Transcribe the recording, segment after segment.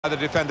The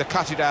defender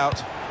cut it out.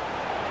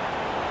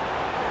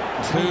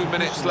 2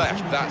 minutes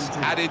left, that's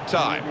added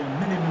time.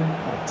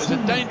 There's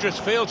a dangerous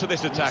feel to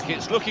this attack,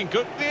 it's looking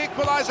good. The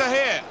equaliser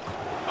here.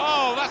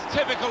 Oh, that's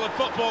typical of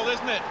football,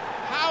 isn't it?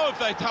 How have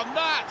they done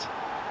that?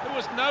 There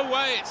was no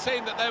way it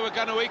seemed that they were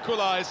going to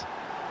equalise.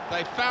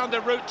 They found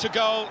a route to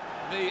goal.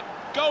 The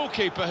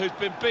goalkeeper, who's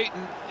been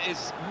beaten,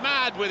 is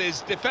mad with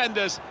his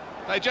defenders.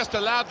 They just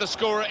allowed the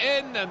scorer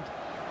in and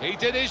he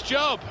did his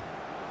job.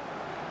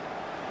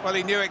 Well,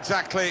 he knew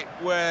exactly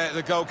where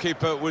the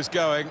goalkeeper was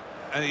going,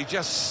 and he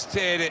just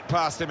steered it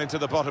past him into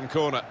the bottom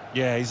corner.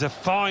 Yeah, he's a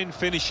fine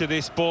finisher,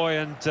 this boy,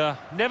 and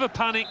never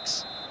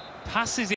panics, passes it.